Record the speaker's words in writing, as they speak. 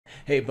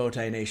Hey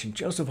Bowtie Nation,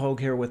 Joseph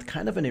Hogue here with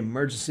kind of an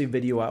emergency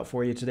video out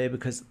for you today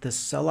because the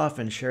sell-off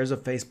in shares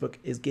of Facebook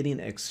is getting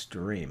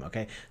extreme,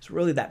 okay? It's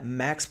really that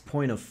max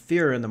point of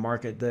fear in the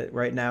market that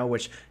right now,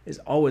 which is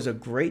always a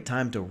great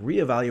time to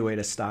reevaluate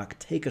a stock,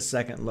 take a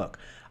second look.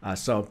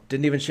 So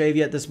didn't even shave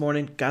yet this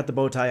morning, got the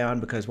bow tie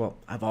on because, well,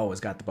 I've always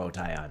got the bow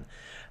tie on.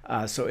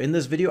 So in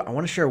this video, I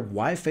want to share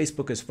why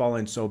Facebook is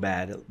falling so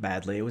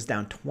badly. It was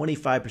down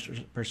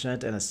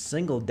 25% in a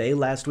single day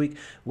last week,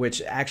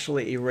 which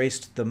actually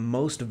erased the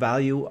most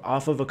value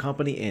off of a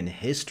company in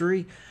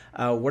history.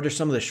 What are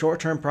some of the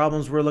short-term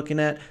problems we're looking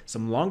at,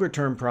 some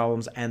longer-term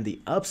problems, and the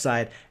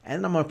upside?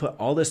 And I'm going to put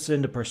all this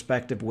into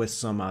perspective with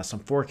some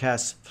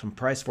forecasts, some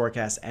price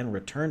forecasts, and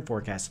return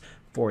forecasts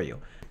for you.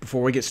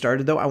 Before we get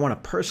started, though, I want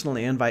to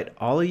personally invite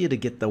all of you to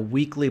get the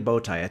weekly bow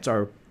tie. It's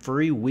our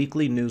free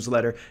weekly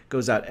newsletter.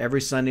 Goes out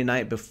every Sunday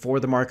night before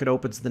the market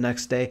opens the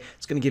next day.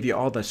 It's going to give you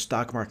all the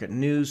stock market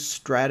news,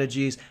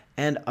 strategies,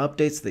 and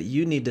updates that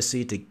you need to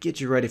see to get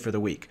you ready for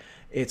the week.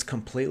 It's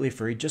completely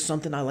free, just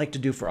something I like to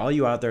do for all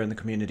you out there in the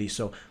community.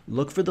 So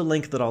look for the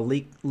link that I'll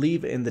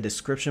leave in the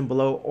description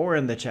below or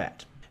in the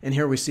chat. And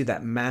here we see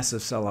that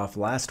massive sell-off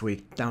last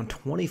week, down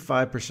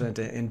 25%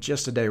 in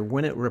just a day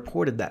when it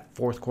reported that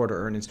fourth quarter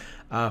earnings,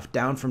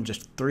 down from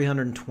just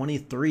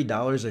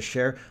 $323 a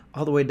share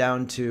all the way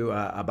down to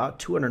about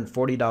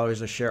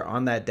 $240 a share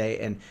on that day,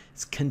 and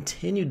it's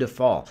continued to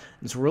fall.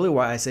 It's really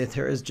why I say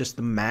there is just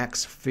the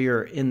max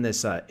fear in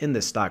this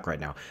stock right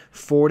now.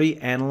 40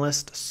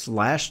 analysts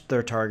slashed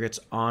their targets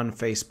on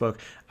Facebook.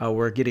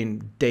 We're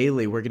getting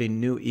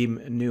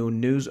new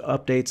news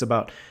updates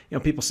about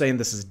people saying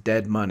this is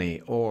dead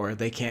money or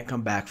they can't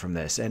come back from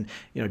this. And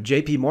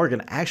JP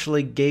Morgan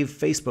actually gave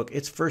Facebook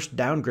its first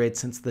downgrade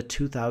since the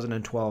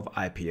 2012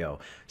 IPO.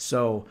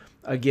 So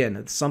again,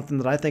 it's something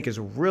that I think is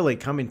really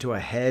coming to a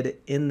head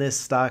in this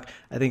stock.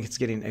 I think it's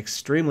getting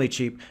extremely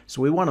cheap.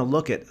 So we want to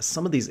look at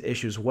some of these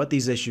issues, what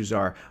these issues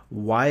are,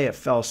 why it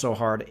fell so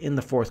hard in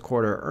the fourth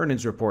quarter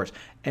earnings report,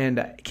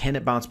 and can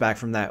it bounce back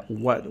from that,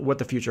 what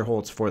the future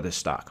holds for this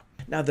stock.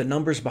 Now, the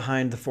numbers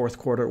behind the fourth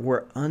quarter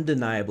were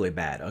undeniably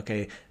bad,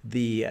 okay?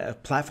 The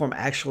platform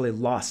actually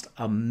lost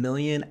 1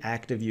 million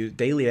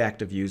daily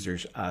active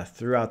users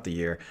throughout the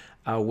year,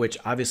 which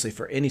obviously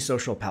for any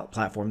social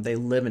platform, they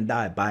live and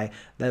die by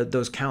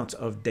those counts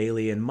of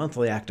daily and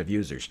monthly active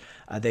users.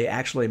 They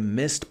actually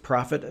missed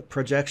profit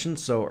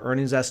projections, so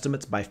earnings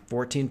estimates by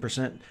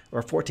 14%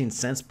 or 14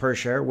 cents per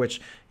share, which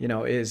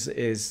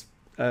is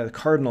a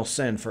cardinal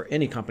sin for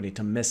any company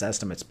to miss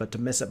estimates, but to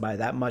miss it by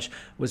that much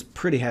was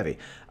pretty heavy.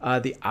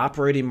 The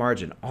operating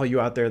margin, all you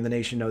out there in the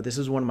nation know, this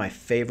is one of my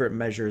favorite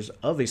measures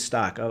of a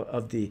stock,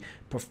 of the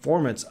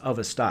performance of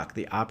a stock.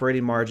 The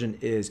operating margin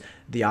is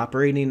the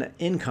operating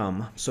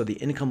income, so the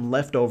income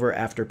left over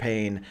after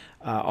paying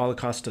all the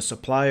costs to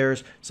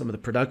suppliers, some of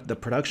the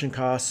production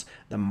costs,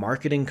 the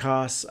marketing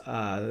costs,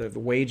 the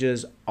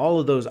wages,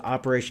 all of those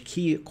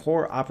key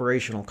core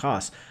operational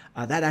costs.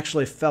 That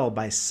actually fell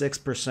by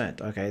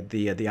 6%, okay,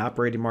 the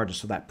operating margin,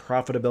 so that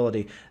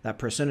profitability, that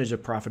percentage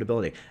of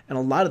profitability. And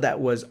a lot of that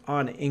was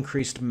on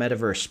increased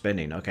metaverse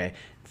spending, okay.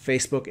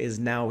 Facebook is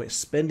now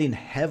spending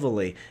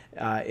heavily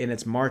in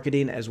its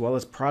marketing as well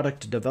as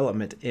product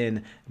development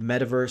in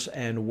metaverse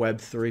and Web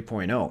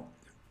 3.0.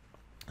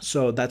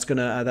 So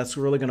that's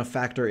really gonna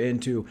factor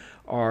into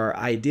our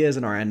ideas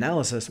and our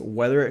analysis,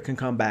 whether it can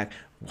come back,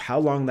 how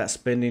long that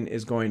spending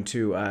is going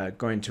to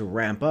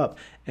ramp up,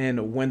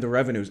 and when the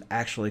revenues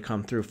actually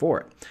come through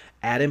for it.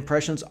 Ad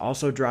impressions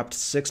also dropped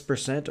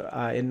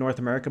 6% in North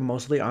America,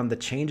 mostly on the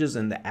changes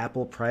in the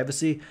Apple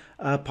privacy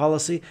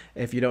policy.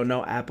 If you don't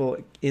know, Apple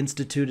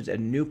instituted a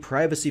new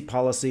privacy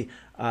policy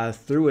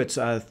through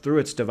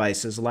its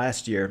devices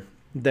last year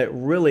that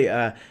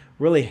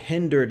really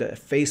hindered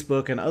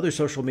Facebook and other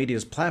social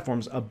media's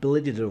platforms'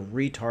 ability to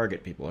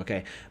retarget people.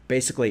 Okay,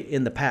 basically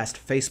in the past,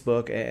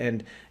 Facebook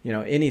and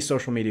any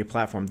social media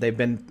platform, they've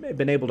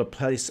been able to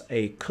place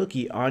a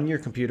cookie on your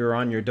computer,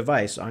 on your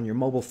device, on your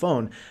mobile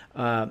phone.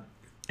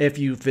 If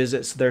you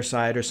visit their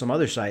site or some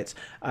other sites,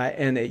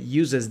 and it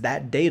uses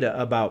that data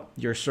about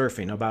your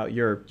surfing, about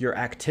your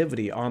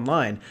activity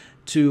online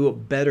to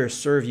better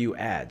serve you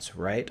ads,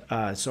 right?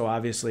 So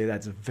obviously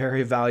that's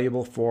very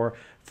valuable for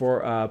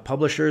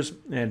publishers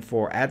and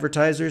for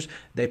advertisers.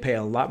 They pay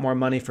a lot more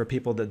money for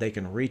people that they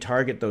can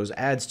retarget those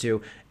ads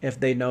to if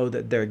they know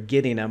that they're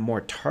getting a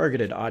more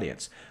targeted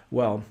audience.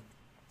 Well,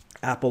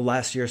 Apple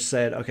last year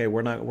said, okay,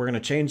 we're going to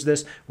change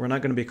this. We're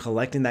not going to be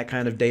collecting that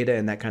kind of data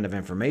and that kind of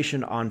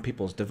information on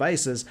people's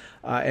devices.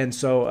 And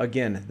so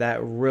again, that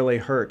really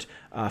hurt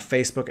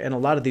Facebook and a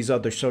lot of these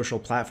other social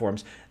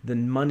platforms, the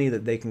money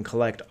that they can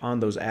collect on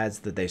those ads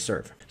that they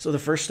serve. So the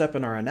first step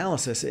in our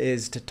analysis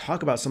is to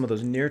talk about some of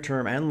those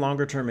near-term and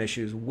longer-term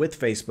issues with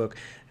Facebook,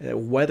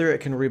 whether it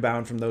can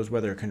rebound from those,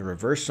 whether it can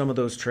reverse some of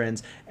those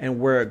trends, and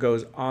where it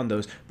goes on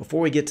those,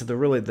 before we get to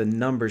the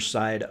numbers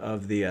side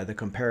of the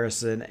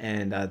comparison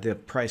and the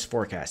price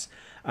forecast.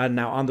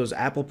 Now on those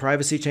Apple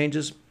privacy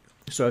changes,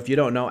 So if you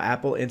don't know,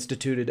 Apple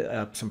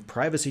instituted some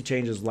privacy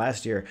changes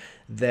last year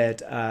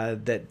that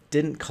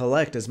didn't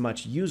collect as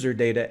much user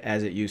data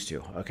as it used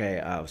to.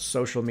 Okay,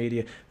 social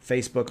media,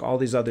 Facebook, all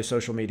these other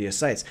social media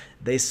sites,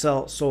 they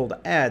sold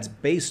ads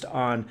based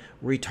on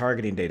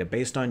retargeting data,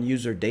 based on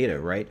user data,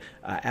 right?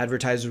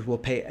 Advertisers will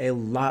pay a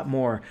lot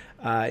more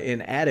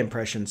in ad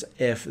impressions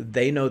if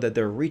they know that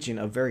they're reaching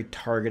a very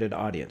targeted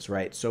audience,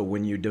 right? So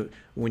when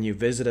you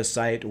visit a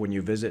site, when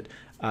you visit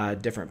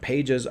different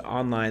pages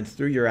online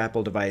through your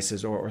Apple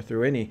devices or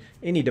through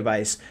any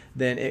device,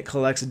 then it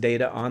collects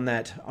data on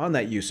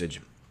that usage.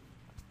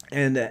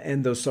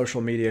 And those social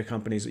media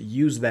companies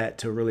use that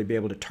to really be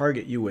able to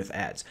target you with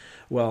ads.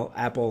 Well,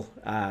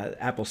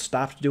 Apple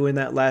stopped doing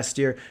that last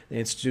year. They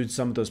instituted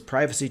some of those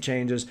privacy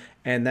changes,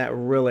 and that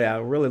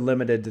really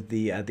limited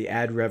the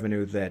ad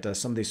revenue that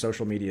some of these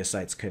social media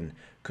sites could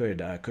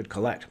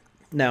collect.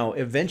 Now,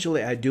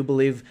 eventually, I do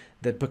believe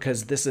that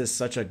because this is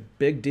such a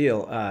big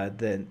deal,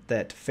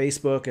 that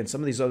Facebook and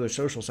some of these other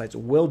social sites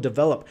will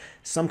develop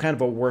some kind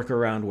of a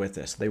workaround with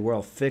this. They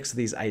will fix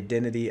these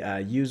identity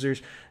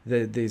users,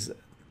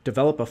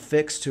 develop a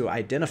fix to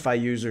identify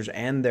users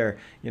and their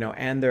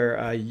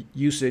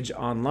usage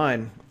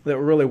online that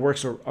really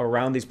works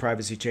around these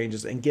privacy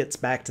changes and gets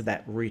back to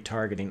that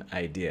retargeting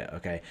idea.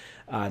 Okay,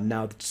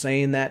 now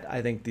saying that,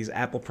 I think these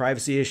Apple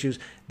privacy issues,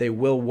 they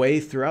will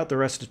weigh throughout the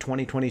rest of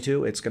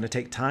 2022. It's going to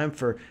take time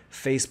for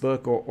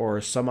Facebook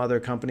or some other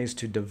companies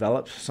to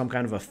develop some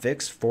kind of a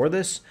fix for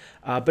this,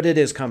 but it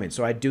is coming.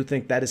 So I do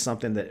think that is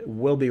something that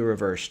will be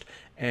reversed,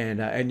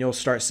 and you'll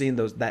start seeing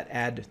that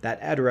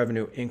ad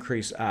revenue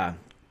increase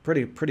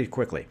pretty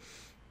quickly.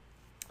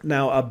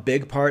 Now, a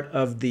big part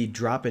of the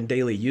drop in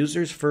daily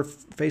users for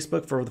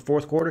Facebook for the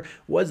fourth quarter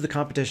was the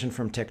competition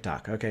from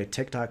TikTok. Okay,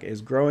 TikTok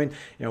is growing.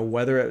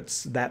 Whether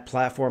it's that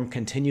platform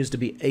continues to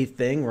be a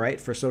thing,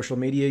 right, for social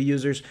media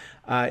users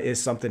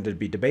is something to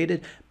be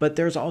debated. But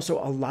there's also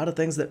a lot of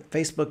things that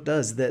Facebook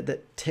does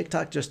that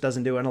TikTok just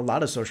doesn't do, and a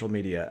lot of social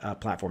media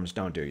platforms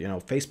don't do.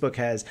 Facebook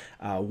has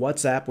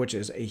WhatsApp, which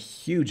is a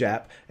huge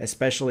app,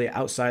 especially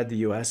outside the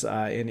U.S.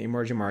 In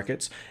emerging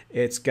markets.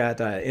 It's got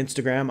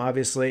Instagram,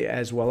 obviously,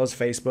 as well as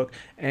Facebook,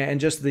 and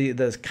just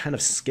the kind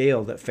of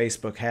scale that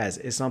Facebook has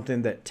is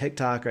something that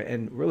TikTok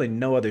and really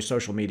no other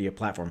social media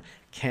platform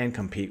can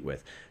compete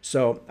with.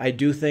 So I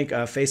do think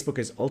Facebook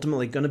is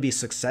ultimately going to be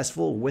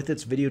successful with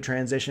its video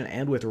transition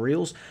and with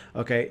Reels.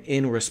 Okay,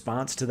 in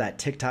response to that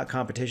TikTok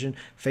competition,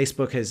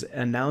 Facebook has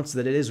announced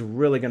that it is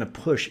really going to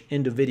push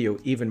into video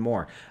even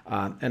more,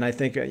 and I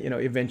think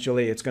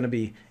eventually it's going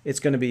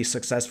to be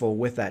successful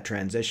with that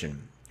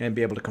transition and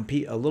be able to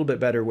compete a little bit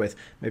better with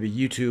maybe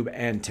YouTube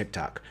and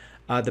TikTok.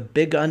 The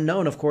big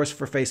unknown, of course,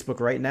 for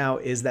Facebook right now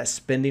is that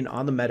spending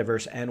on the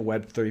metaverse and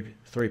Web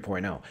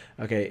 3.0.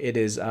 Okay, it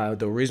is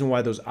the reason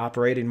why those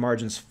operating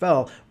margins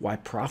fell, why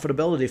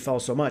profitability fell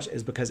so much,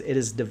 is because it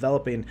is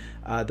developing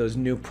those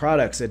new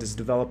products. It is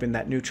developing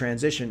that new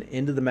transition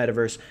into the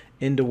metaverse,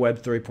 into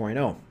Web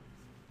 3.0.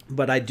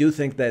 But I do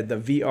think that the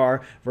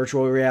VR,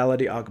 virtual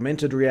reality,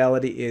 augmented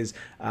reality is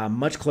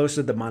much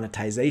closer. The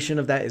monetization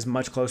of that is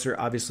much closer,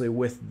 obviously,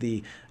 with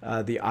the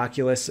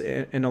Oculus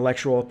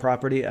intellectual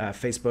property.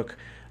 Facebook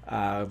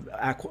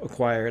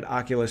acquired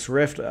Oculus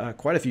Rift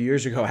quite a few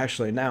years ago,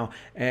 actually, now,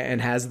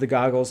 and has the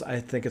goggles. I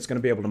think it's going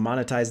to be able to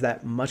monetize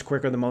that much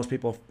quicker than most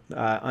people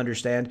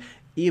understand,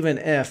 even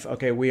if,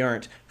 we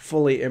aren't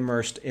fully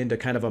immersed into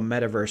kind of a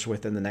metaverse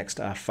within the next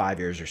 5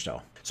 years or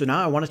so. So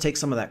now I want to take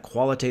some of that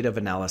qualitative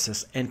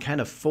analysis and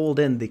kind of fold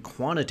in the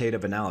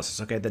quantitative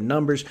analysis. Okay, the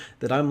numbers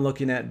that I'm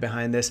looking at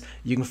behind this,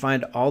 you can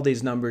find all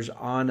these numbers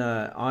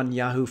on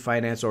Yahoo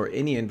Finance or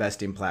any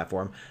investing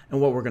platform.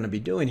 And what we're going to be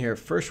doing here,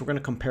 first, we're going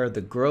to compare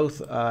the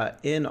growth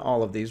in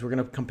all of these. We're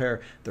going to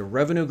compare the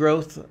revenue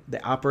growth,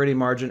 the operating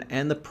margin,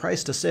 and the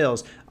price to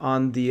sales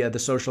on the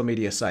social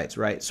media sites,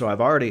 right? So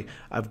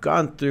I've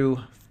gone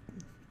through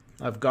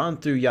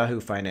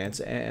Yahoo Finance,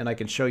 and I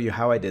can show you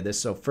how I did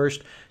this. So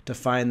first, to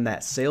find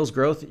that sales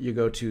growth, you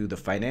go to the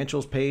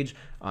financials page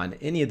on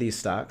any of these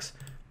stocks.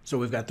 So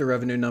we've got the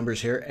revenue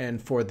numbers here,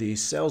 and for the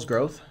sales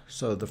growth,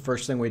 so the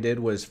first thing we did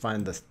was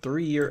find the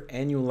 3-year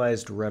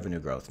annualized revenue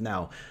growth.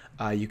 Now,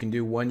 you can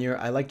do 1 year.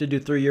 I like to do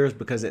 3 years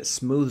because it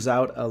smooths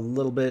out a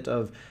little bit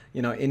of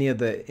any of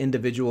the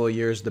individual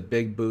years, the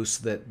big boosts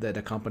that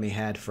a company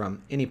had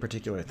from any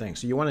particular thing.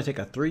 So you want to take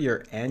a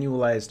 3-year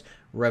annualized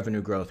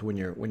revenue growth when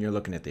you're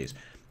looking at these.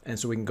 And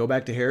so we can go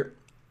back to here.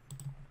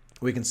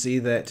 We can see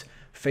that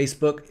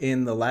Facebook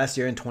in the last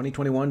year, in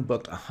 2021,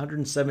 booked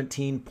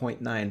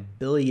 $117.9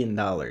 billion,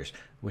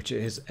 which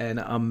is an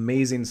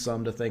amazing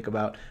sum to think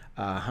about.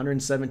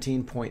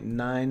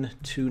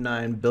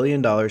 $117.929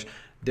 billion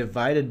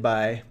divided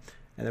by,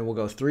 and then we'll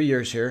go 3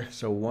 years here.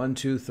 So 1,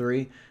 2,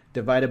 3,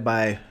 divided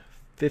by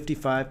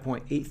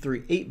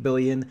 55.838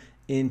 billion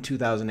in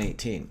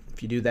 2018.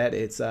 If you do that,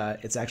 it's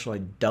actually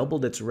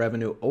doubled its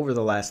revenue over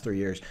the last 3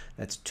 years.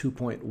 That's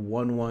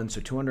 2.11, so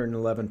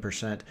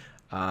 211%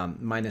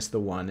 minus the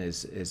 1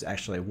 is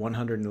actually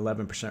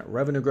 111%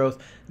 revenue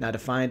growth. Now to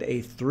find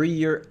a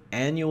 3-year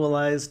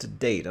annualized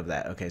date of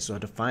that, okay, so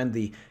to find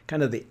the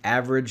kind of the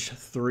average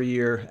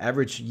 3-year,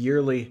 average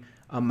yearly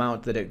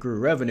amount that it grew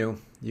revenue,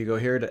 you go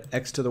here to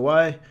X to the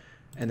Y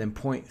and then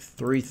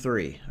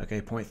 0.33,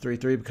 okay,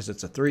 0.33 because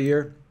it's a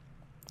 3-year,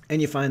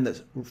 and you find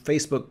that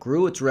Facebook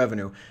grew its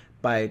revenue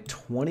by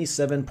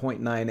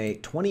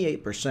 27.98,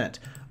 28%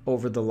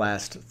 over the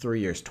last 3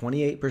 years,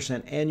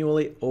 28%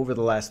 annually over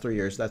the last 3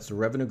 years. That's the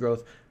revenue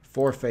growth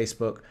for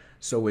Facebook.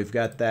 So we've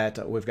got that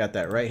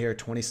right here,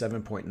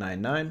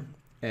 27.99,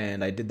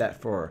 and I did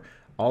that for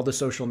all the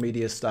social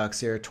media stocks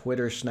here: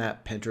 Twitter,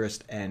 Snap,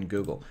 Pinterest, and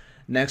Google.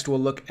 Next, we'll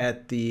look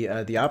at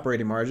the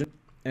operating margin,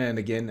 and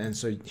again, and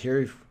so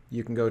here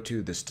you can go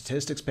to the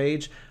statistics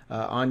page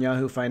on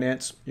Yahoo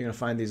Finance. You're going to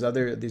find these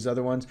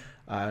other ones.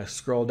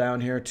 Scroll down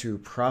here to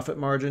profit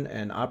margin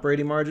and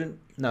operating margin.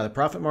 Now the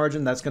profit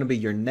margin, that's going to be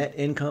your net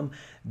income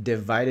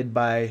divided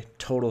by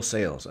total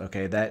sales.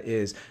 Okay, that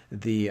is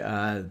the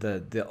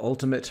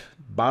ultimate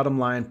bottom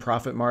line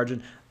profit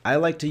margin. I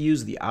like to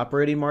use the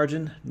operating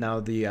margin. Now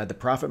the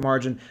profit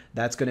margin,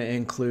 that's going to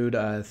include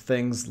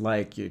things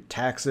like your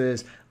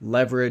taxes,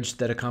 leverage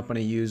that a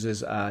company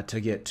uses to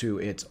get to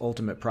its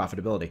ultimate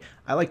profitability.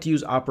 I like to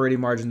use operating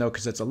margin though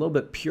because it's a little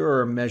bit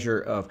purer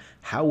measure of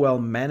how well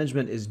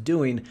management is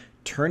doing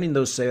turning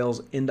those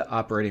sales into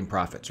operating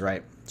profits,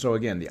 right? So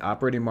again, the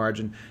operating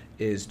margin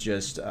is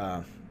just,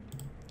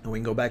 we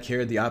can go back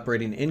here, the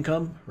operating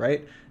income,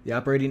 right? The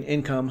operating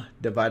income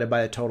divided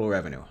by the total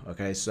revenue,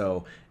 okay?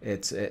 So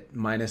it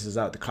minuses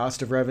out the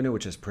cost of revenue,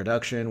 which is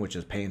production, which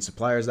is paying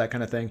suppliers, that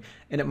kind of thing,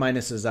 and it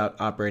minuses out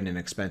operating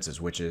expenses,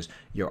 which is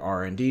your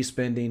R&D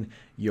spending,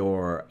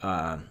 your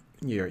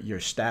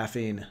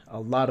staffing,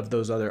 all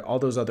those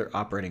other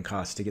operating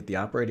costs to get the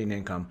operating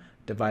income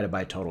divided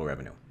by total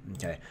revenue.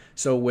 Okay,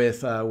 so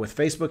with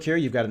Facebook here,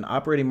 you've got an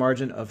operating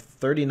margin of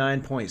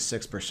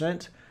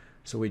 39.6%.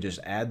 So we just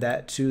add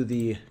that to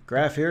the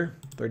graph here,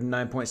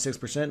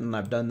 39.6%, and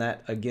I've done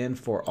that again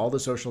for all the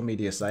social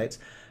media sites.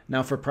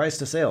 Now for price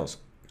to sales,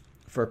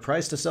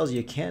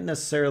 you can't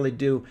necessarily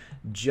do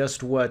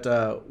just what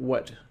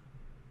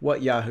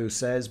Yahoo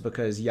says,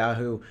 because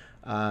Yahoo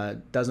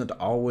doesn't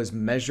always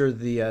measure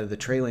the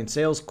trailing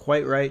sales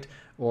quite right,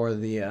 or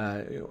the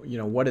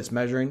what it's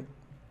measuring.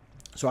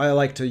 So I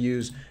like to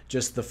use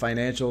just the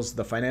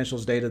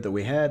financials data that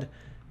we had,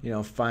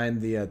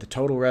 find the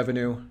total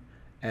revenue,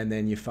 and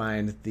then you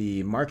find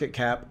the market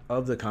cap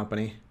of the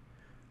company.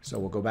 So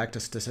we'll go back to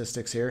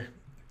statistics here.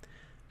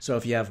 So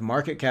if you have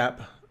market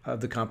cap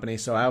of the company,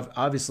 so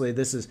obviously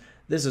this is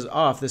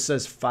off. This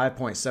says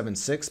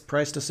 5.76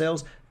 price to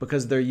sales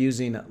because they're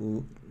using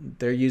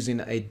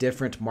a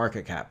different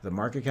market cap. The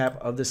market cap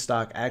of the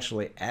stock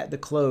actually at the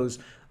close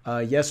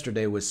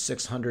yesterday was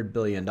 $600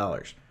 billion.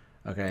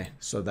 Okay,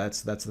 so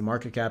that's the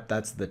market cap.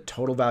 That's the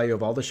total value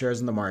of all the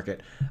shares in the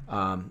market,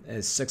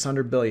 is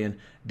 $600 billion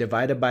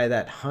divided by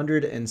that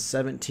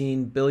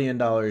 $117 billion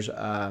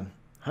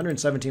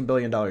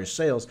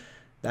sales.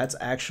 That's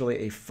actually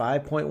a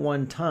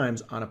 5.1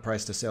 times on a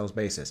price to sales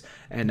basis.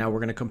 And now we're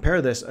going to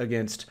compare this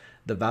against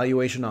the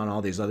valuation on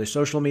all these other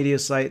social media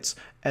sites,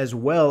 as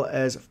well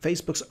as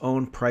Facebook's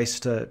own price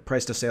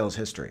to sales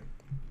history.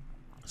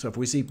 So if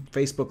we see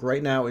Facebook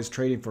right now is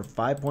trading for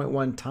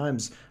 5.1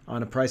 times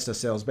on a price to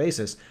sales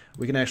basis,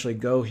 we can actually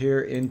go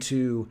here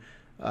into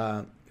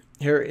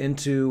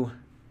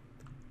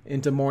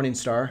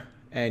Morningstar,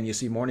 and you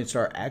see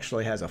Morningstar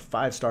actually has a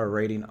 5-star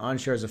rating on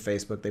shares of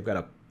Facebook. They've got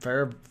a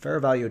fair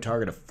value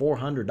target of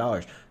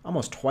 $400,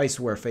 almost twice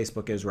where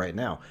Facebook is right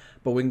now.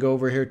 But we can go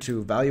over here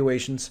to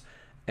valuations,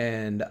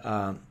 and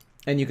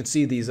you can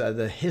see these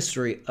the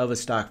history of a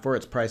stock for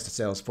its price to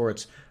sales, for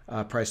its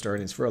price to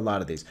earnings, for a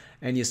lot of these.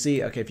 And you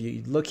see, okay, if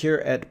you look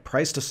here at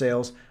price to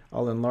sales,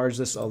 I'll enlarge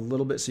this a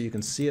little bit so you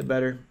can see it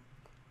better.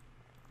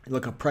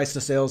 Look at price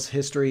to sales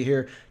history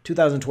here.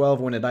 2012,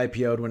 when it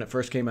IPO'd, when it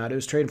first came out, it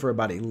was trading for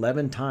about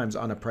 11 times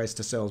on a price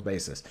to sales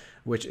basis,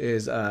 which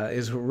is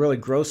really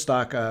growth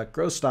stock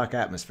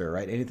atmosphere,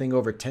 right? Anything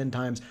over 10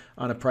 times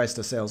on a price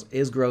to sales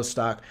is growth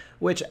stock,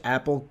 which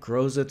Apple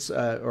grows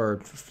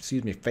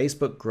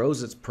Facebook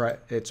grows its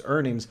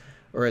earnings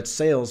or its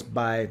sales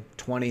by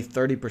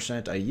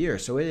 20-30% a year.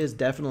 So it is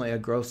definitely a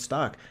growth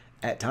stock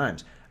at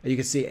times. You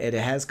can see it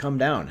has come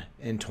down.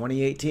 In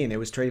 2018, it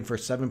was trading for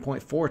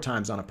 7.4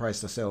 times on a price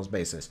to sales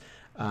basis,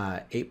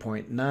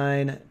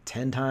 8.9,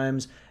 10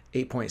 times,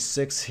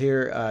 8.6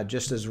 here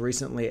just as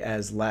recently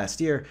as last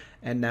year,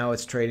 and now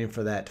it's trading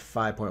for that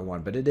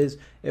 5.1. But it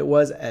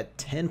was at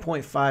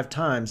 10.5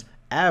 times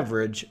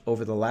average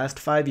over the last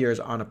 5 years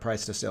on a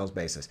price to sales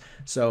basis.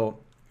 So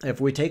if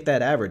we take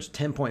that average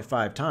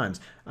 10.5 times,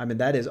 I mean,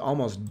 that is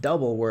almost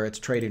double where it's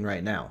trading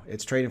right now.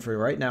 It's trading for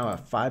right now a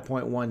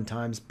 5.1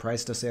 times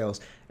price to sales.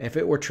 If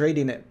it were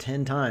trading at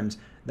 10 times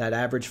that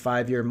average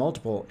 5-year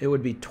multiple, it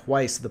would be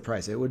twice the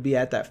price. It would be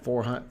at that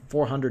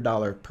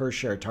 $400 per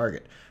share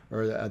target,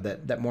 or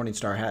that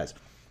Morningstar has.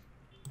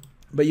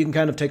 But you can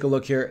kind of take a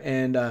look here,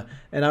 and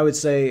I would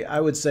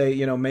say,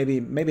 you know,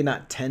 maybe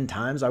not 10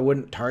 times. I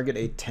wouldn't target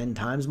a 10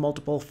 times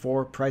multiple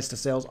for price to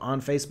sales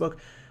on Facebook.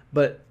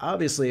 But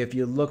obviously, if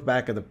you look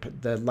back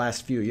at the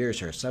last few years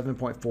here,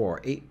 7.4,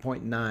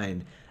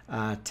 8.9,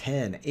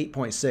 10,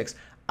 8.6,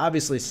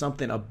 obviously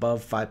something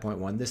above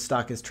 5.1. This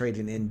stock is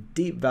trading in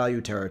deep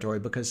value territory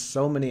because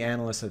so many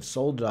analysts have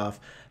sold it off,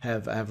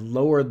 have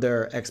lowered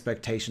their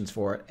expectations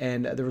for it,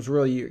 and there was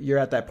really, you're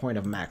at that point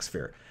of max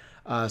fear.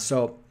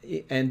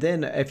 And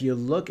then if you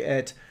look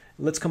at,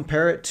 let's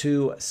compare it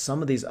to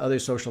some of these other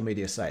social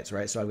media sites,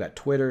 right? So I've got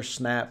Twitter,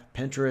 Snap,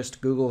 Pinterest,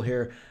 Google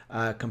here,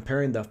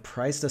 comparing the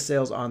price to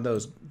sales on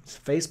those.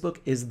 Facebook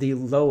is the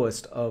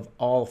lowest of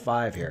all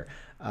five here.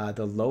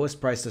 The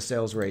lowest price to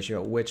sales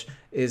ratio, which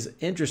is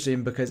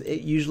interesting because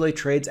it usually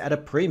trades at a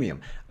premium.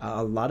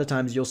 A lot of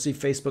times you'll see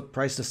Facebook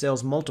price to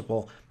sales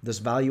multiple, this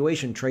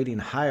valuation trading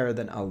higher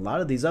than a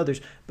lot of these others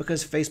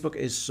because Facebook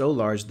is so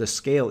large, the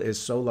scale is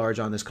so large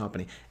on this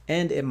company,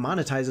 and it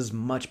monetizes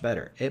much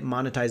better. It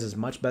monetizes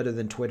much better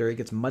than Twitter. It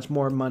gets much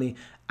more money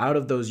out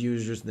of those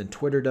users than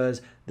Twitter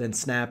does, than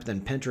Snap,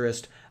 than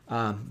Pinterest.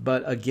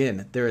 But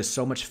again, there is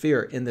so much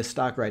fear in this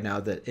stock right now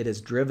that it has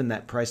driven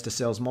that price to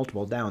sales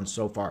multiple down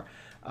so far.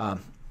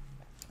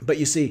 But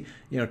you see,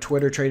 you know,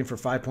 Twitter trading for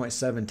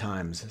 5.7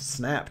 times,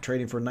 Snap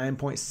trading for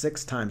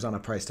 9.6 times on a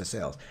price to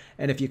sales.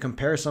 And if you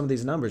compare some of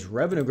these numbers,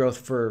 revenue growth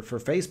for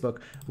Facebook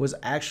was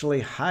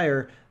actually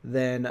higher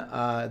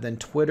than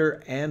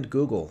Twitter and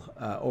Google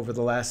over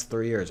the last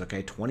 3 years.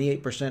 Okay,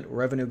 28%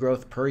 revenue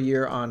growth per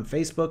year on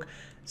Facebook,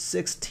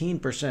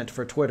 16%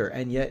 for Twitter,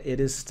 and yet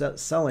it is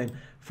selling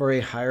for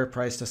a higher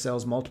price to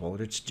sales multiple,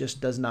 which just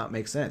does not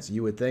make sense.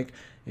 You would think,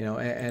 you know,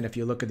 and if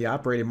you look at the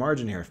operating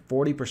margin here,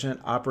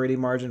 40% operating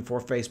margin for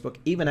Facebook,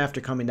 even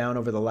after coming down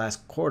over the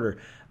last quarter,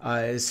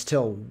 is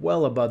still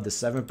well above the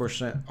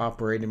 7%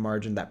 operating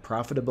margin, that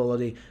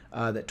profitability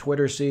that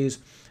Twitter sees.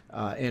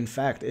 In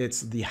fact,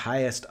 it's the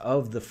highest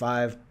of the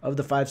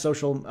five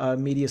social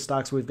media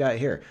stocks we've got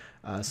here.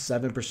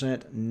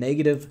 7%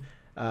 negative.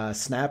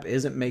 Snap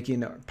isn't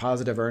making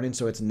positive earnings,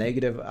 so it's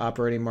negative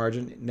operating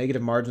margin,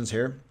 negative margins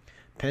here.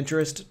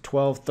 Pinterest,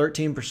 12,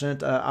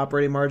 13%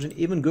 operating margin.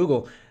 Even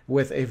Google,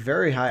 with a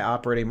very high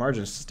operating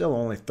margin, still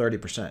only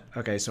 30%.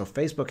 Okay, so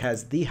Facebook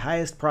has the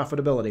highest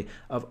profitability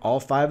of all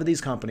five of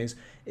these companies.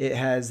 It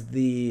has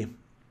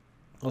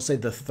I'll say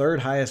the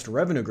third highest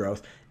revenue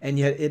growth, and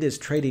yet it is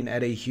trading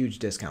at a huge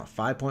discount,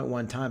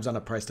 5.1 times on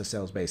a price to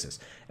sales basis.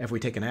 If we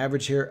take an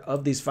average here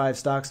of these five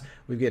stocks,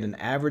 we get an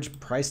average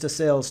price to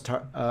sales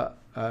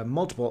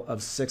multiple of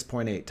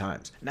 6.8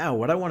 times. Now,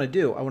 what I want to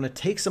do, I want to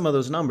take some of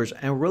those numbers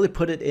and really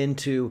put it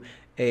into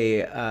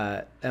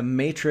a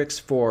matrix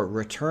for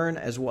return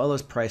as well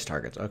as price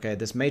targets. Okay,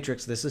 this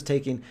matrix, this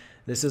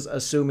is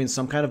assuming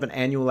some kind of an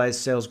annualized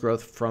sales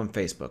growth from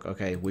Facebook.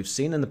 Okay, we've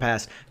seen in the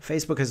past,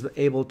 Facebook has been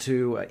able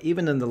to,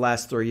 even in the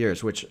last 3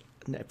 years, which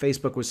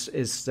Facebook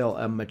is still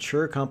a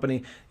mature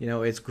company. You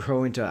know, it's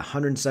growing to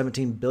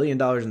 $117 billion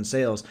in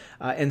sales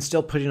and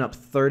still putting up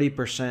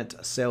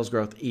 30% sales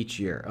growth each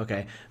year.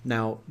 Okay,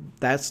 now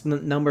that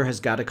number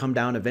has got to come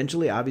down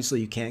eventually. Obviously,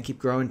 you can't keep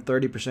growing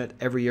 30%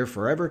 every year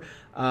forever.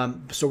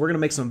 So we're going to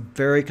make some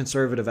very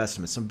conservative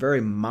estimates, some very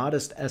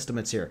modest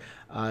estimates here.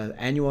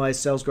 Annualized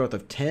sales growth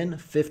of 10,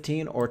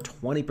 15, or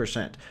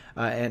 20%.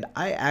 And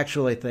I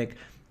actually think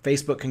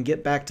Facebook can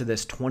get back to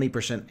this 20%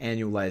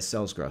 annualized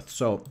sales growth.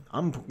 So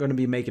I'm going to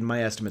be making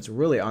my estimates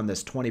really on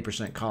this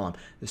 20% column,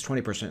 this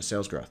 20%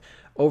 sales growth.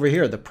 Over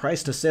here, the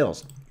price to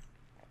sales.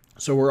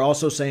 So we're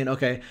also saying,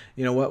 okay,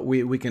 you know what,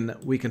 we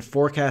can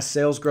forecast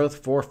sales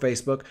growth for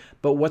Facebook,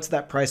 but what's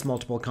that price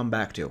multiple come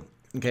back to?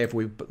 Okay, if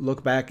we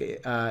look back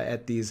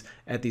at these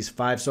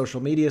five social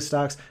media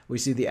stocks, we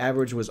see the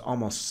average was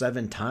almost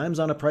 7 times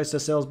on a price to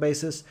sales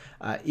basis.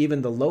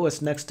 Even the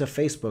lowest next to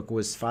Facebook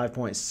was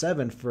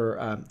 5.7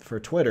 for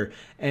Twitter,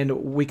 and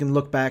we can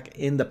look back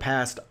in the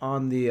past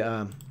on the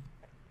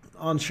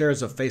on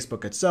shares of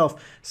Facebook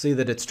itself, see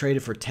that it's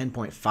traded for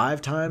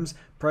 10.5 times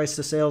price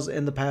to sales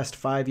in the past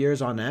 5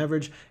 years on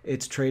average.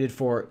 It's traded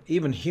for,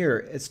 even here,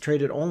 it's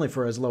traded only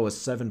for as low as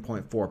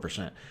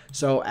 7.4%.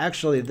 So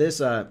actually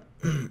this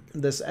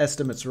these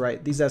estimates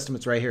right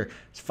here,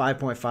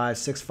 5.5,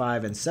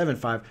 6.5, and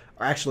 7.5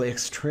 are actually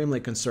extremely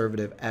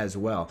conservative as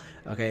well.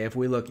 Okay, if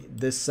we look,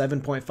 this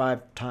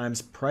 7.5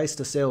 times price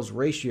to sales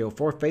ratio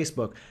for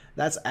Facebook,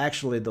 that's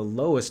actually the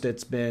lowest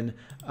it's been,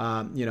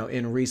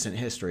 in recent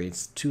history.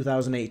 It's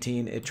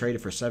 2018. It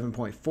traded for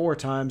 7.4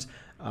 times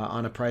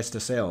on a price to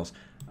sales.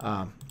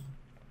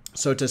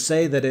 So to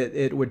say that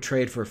it would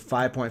trade for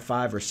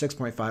 5.5 or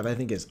 6.5, I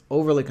think is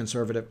overly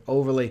conservative,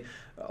 overly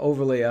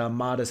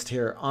modest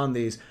here on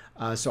these.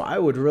 So I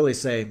would really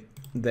say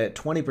that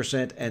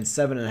 20% and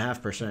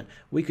 7.5%,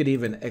 we could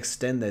even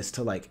extend this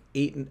to like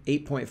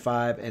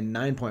 8.5 and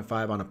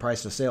 9.5 on a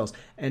price to sales,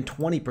 and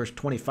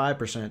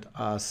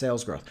 25%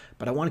 sales growth.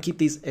 But I want to keep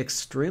these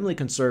extremely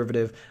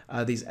conservative,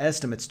 these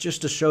estimates,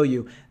 just to show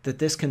you that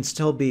this can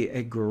still be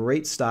a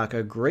great stock,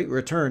 a great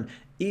return,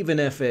 even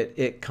if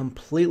it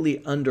completely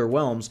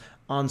underwhelms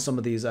on some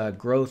of these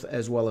growth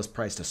as well as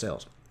price to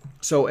sales.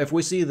 So if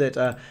we see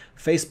that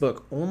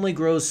Facebook only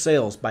grows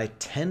sales by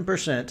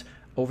 10%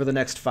 over the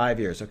next 5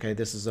 years, okay,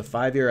 this is a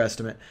 5-year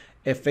estimate.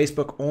 If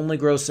Facebook only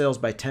grows sales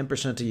by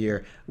 10% a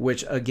year,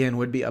 which again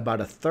would be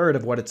about a third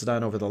of what it's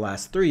done over the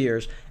last 3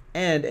 years,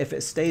 and if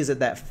it stays at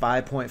that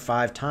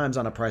 5.5 times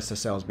on a price to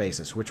sales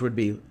basis, which would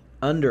be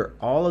under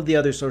all of the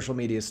other social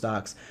media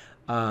stocks.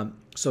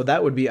 So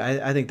that would be,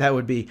 I think that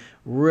would be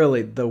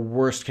really the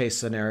worst case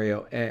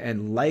scenario,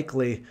 and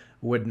likely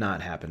would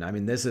not happen. I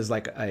mean, this is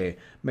like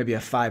maybe a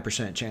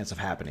 5% chance of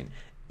happening.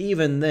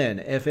 Even then,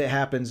 if it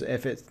happens,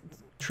 if it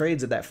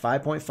trades at that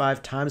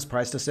 5.5 times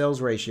price to sales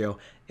ratio,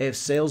 if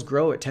sales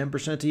grow at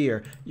 10% a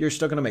year, you're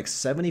still going to make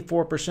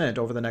 74%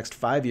 over the next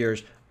 5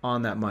 years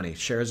on that money.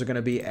 Shares are going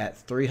to be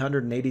at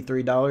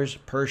 $383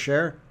 per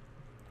share.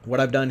 What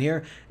I've done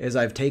here is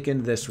I've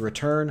taken this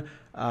return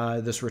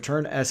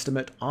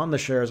estimate on the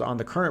shares on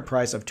the current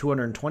price of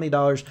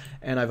 $220,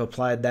 and I've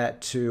applied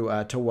that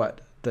to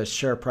what the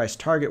share price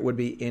target would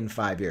be in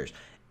 5 years.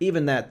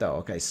 Even that though,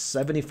 okay,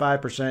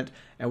 75%,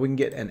 and we can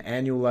get an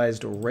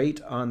annualized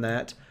rate on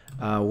that.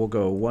 We'll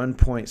go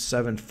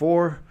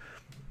 1.74,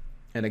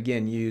 and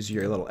again, use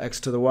your little X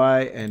to the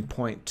Y and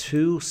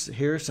 0.2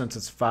 here since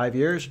it's 5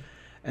 years.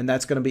 And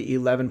that's going to be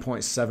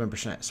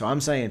 11.7%. So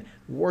I'm saying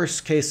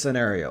worst case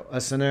scenario,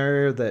 a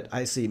scenario that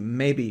I see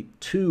maybe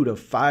 2 to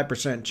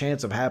 5%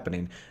 chance of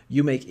happening,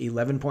 you make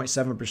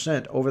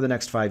 11.7% over the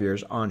next 5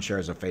 years on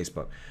shares of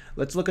Facebook.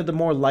 Let's look at the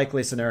more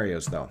likely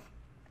scenarios though.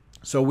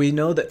 So we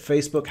know that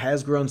Facebook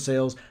has grown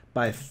sales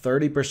by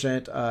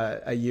 30%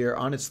 a year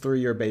on its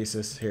 3-year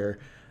basis here.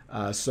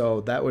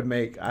 So that would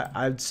make,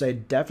 I'd say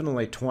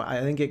definitely,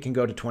 I think it can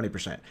go to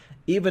 20%.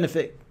 Even if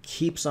it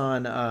keeps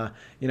on,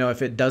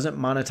 if it doesn't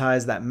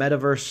monetize that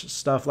metaverse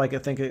stuff like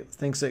it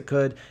thinks it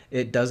could,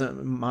 it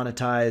doesn't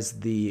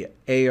monetize the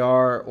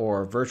AR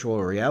or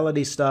virtual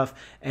reality stuff,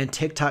 and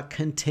TikTok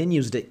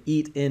continues to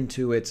eat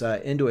into its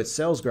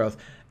sales growth,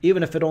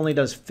 even if it only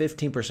does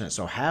 15%,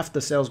 so half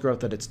the sales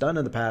growth that it's done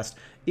in the past,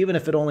 even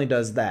if it only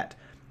does that.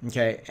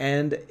 Okay,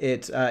 and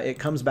it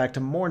comes back to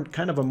more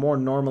kind of a more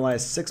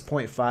normalized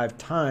 6.5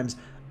 times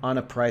on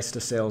a price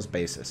to sales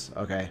basis.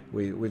 Okay,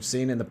 we've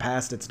seen in the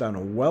past it's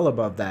done well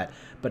above that,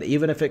 but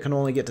even if it can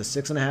only get to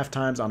 6.5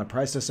 times on a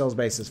price to sales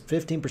basis,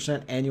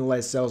 15%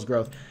 annualized sales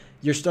growth,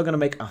 you're still going to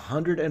make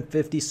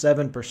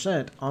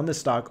 157% on the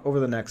stock over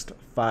the next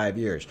 5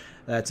 years.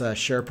 That's a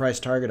share price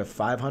target of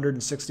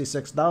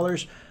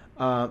 $566,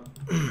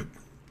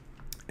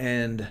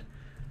 and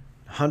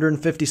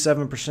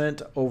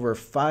 157% over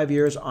 5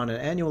 years on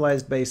an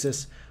annualized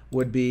basis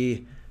would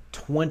be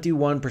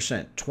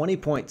 21%,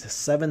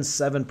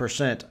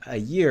 20.77% a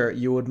year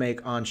you would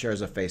make on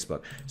shares of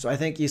Facebook. So I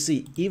think you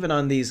see, even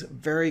on these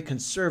very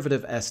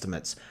conservative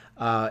estimates,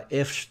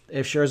 if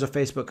shares of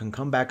Facebook can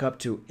come back up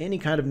to any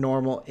kind of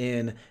normal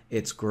in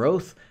its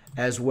growth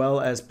as well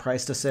as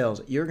price to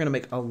sales, you're going to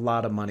make a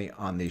lot of money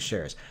on these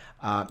shares.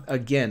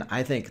 Again,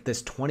 I think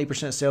this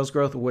 20% sales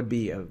growth would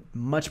be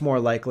much more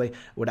likely,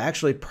 would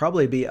actually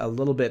probably be a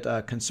little bit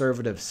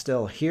conservative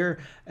still here,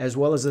 as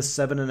well as this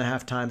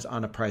 7.5 times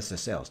on a price to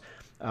sales.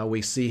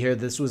 We see here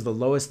this was the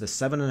lowest, the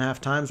 7.5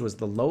 times was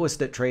the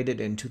lowest it traded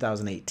in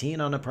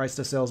 2018 on a price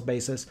to sales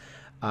basis,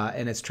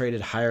 and it's traded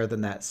higher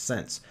than that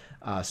since.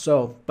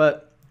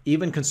 But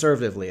even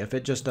conservatively, if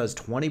it just does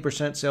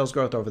 20% sales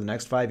growth over the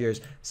next 5 years,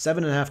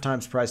 7.5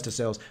 times price to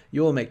sales,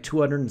 you will make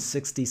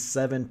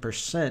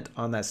 267%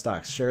 on that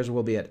stock. Shares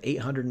will be at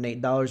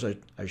 $808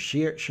 a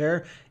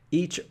share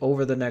each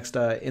over the next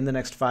in the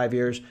next 5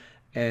 years,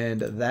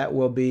 and that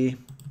will be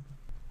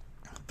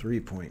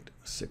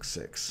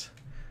 3.66.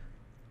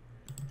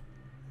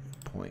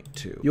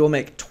 0.2. You will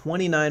make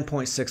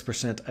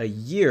 29.6% a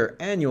year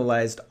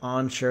annualized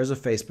on shares of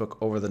Facebook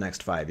over the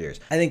next 5 years.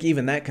 I think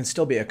even that can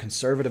still be a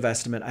conservative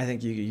estimate. I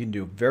think you can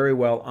do very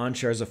well on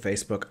shares of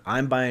Facebook.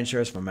 I'm buying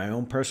shares from my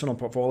own personal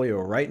portfolio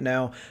right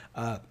now.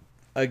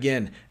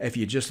 Again, if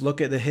you just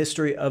look at the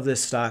history of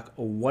this stock,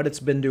 what it's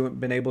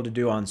been able to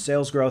do on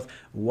sales growth,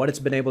 what it's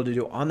been able to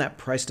do on that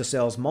price to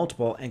sales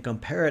multiple, and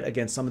compare it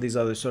against some of these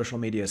other social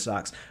media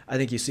stocks, I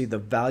think you see the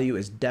value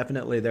is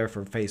definitely there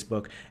for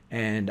Facebook,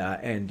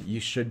 and you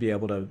should be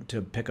able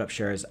to pick up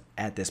shares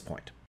at this point.